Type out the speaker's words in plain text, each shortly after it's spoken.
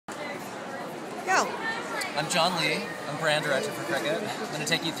Go. I'm John Lee. I'm brand director for Cricut. I'm going to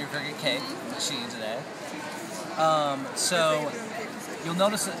take you through Cricut Cake machine today. So you'll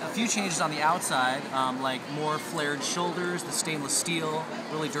notice a few changes on the outside, like more flared shoulders, the stainless steel,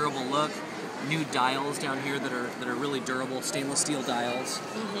 really durable look. New dials down here that are really durable, stainless steel dials.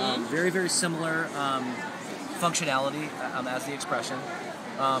 Very, very similar functionality as the expression.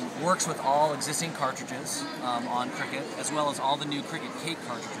 Works with all existing cartridges on Cricut, as well as all the new Cricut Cake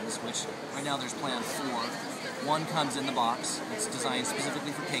cartridges, which right now there's planned 4. One comes in the box. It's designed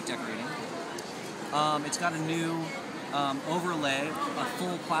specifically for cake decorating. It's got a new overlay, a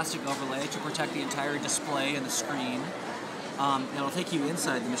full plastic overlay to protect the entire display and the screen. It'll take you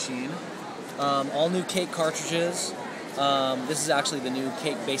inside the machine. All new cake cartridges. This is actually the new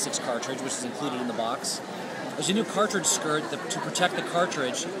Cake Basics cartridge, which is included in the box. There's a new cartridge skirt to protect the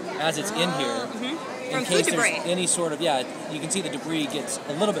cartridge as it's in here. In case there's any sort of, you can see the debris gets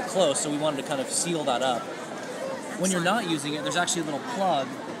a little bit close, so we wanted to kind of seal that up. When you're not using it, there's actually a little plug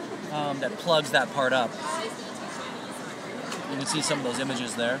that plugs that part up. You can see some of those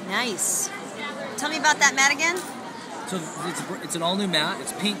images there. Nice. Tell me about that mat again. So it's an all-new mat.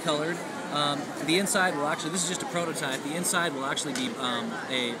 It's pink colored. The inside will actually, this is just a prototype, the inside will actually be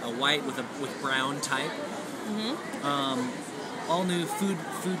a white with brown type. All new food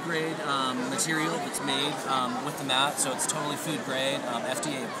grade material that's made with the mat, so it's totally food grade,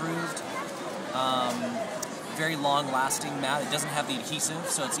 FDA approved. Very long lasting mat. It doesn't have the adhesive,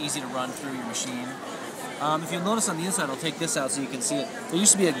 so it's easy to run through your machine. If you'll notice on the inside, I'll take this out so you can see it. There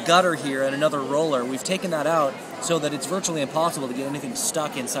used to be a gutter here and another roller. We've taken that out so that it's virtually impossible to get anything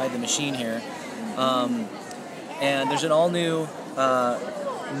stuck inside the machine here. And there's an all new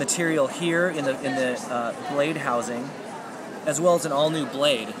material here in the blade housing, as well as an all new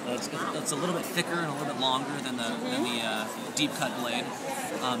blade. It's a little bit thicker and a little bit longer than the deep cut blade.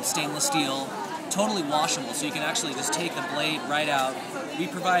 Stainless steel, totally washable, so you can actually just take the blade right out. We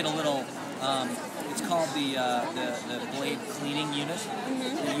provide a little, it's called the blade cleaning unit.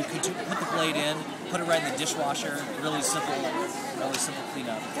 You can put the blade in, put it right in the dishwasher. Really simple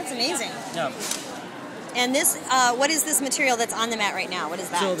cleanup. That's amazing. Yeah. And this, what is this material that's on the mat right now? What is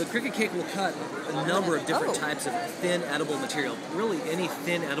that? So the Cricut Cake will cut a number of different types of thin edible material. Really any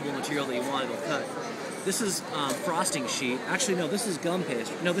thin edible material that you want, it'll cut. This is frosting sheet. Actually, no, this is gum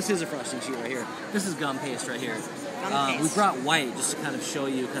paste. No, this is a frosting sheet right here. This is gum paste right here. We brought white just to kind of show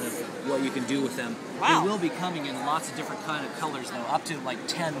you kind of what you can do with them. Wow. They will be coming in lots of different kind of colors though, up to like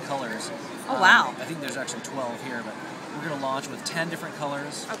 10 colors. Oh, wow. I think there's actually 12 here, but we're going to launch with 10 different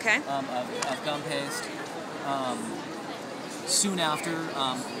colors of gum paste. Soon after,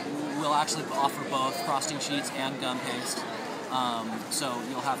 we'll actually offer both frosting sheets and gum paste. So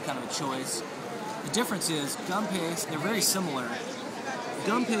you'll have kind of a choice. The difference is gum paste, they're very similar.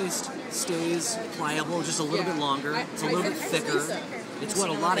 Gum paste stays pliable just a little bit longer. It's a little bit thicker. It's what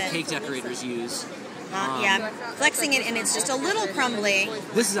a lot of cake decorators use. Yeah, I'm flexing it and it's just a little crumbly.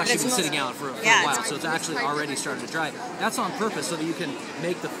 This has actually been sitting out for a while, so it's actually already started to dry. That's on purpose so that you can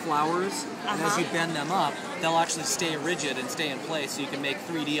make the flowers, and as you bend them up, they'll actually stay rigid and stay in place, so you can make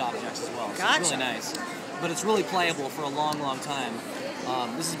 3D objects as well. So it's really nice. But it's really pliable for a long, long time.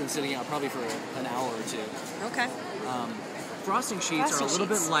 This has been sitting out probably for an hour or 2. Okay. Frosting sheets are a little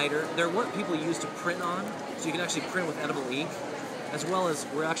bit lighter. They're what people use to print on, so you can actually print with edible ink, as well as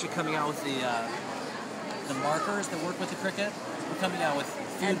we're actually coming out with the markers that work with the Cricut. We're coming out with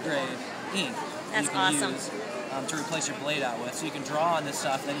food grade ink that you can use to replace your blade out with. So you can draw on this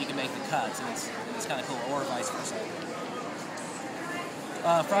stuff, then you can make the cuts, and it's kind of cool, or vice versa.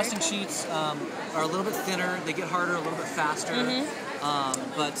 Frosting sheets are a little bit thinner. They get harder a little bit faster,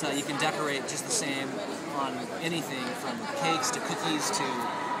 but you can decorate just the same on anything from cakes to cookies to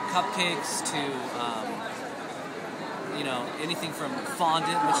cupcakes to anything from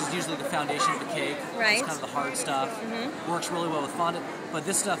fondant, which is usually the foundation of the cake. Right. It's kind of the hard stuff. Works really well with fondant, but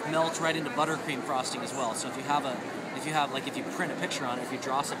this stuff melts right into buttercream frosting as well. So if you print a picture on it, if you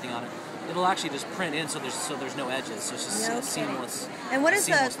draw something on it, it'll actually just print in, so there's no edges. So it's just seamless. And what is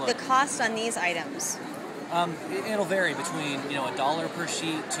the cost on these items? It'll vary between $1 per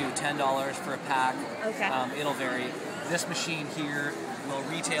sheet to $10 for a pack. Okay. It'll vary. This machine here will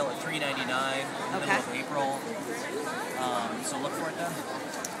retail at $3.99 in the middle of April. So look for it then.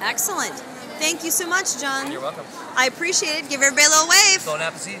 Excellent. Thank you so much, John. You're welcome. I appreciate it. Give everybody a little wave. Bon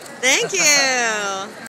appetit. Thank you.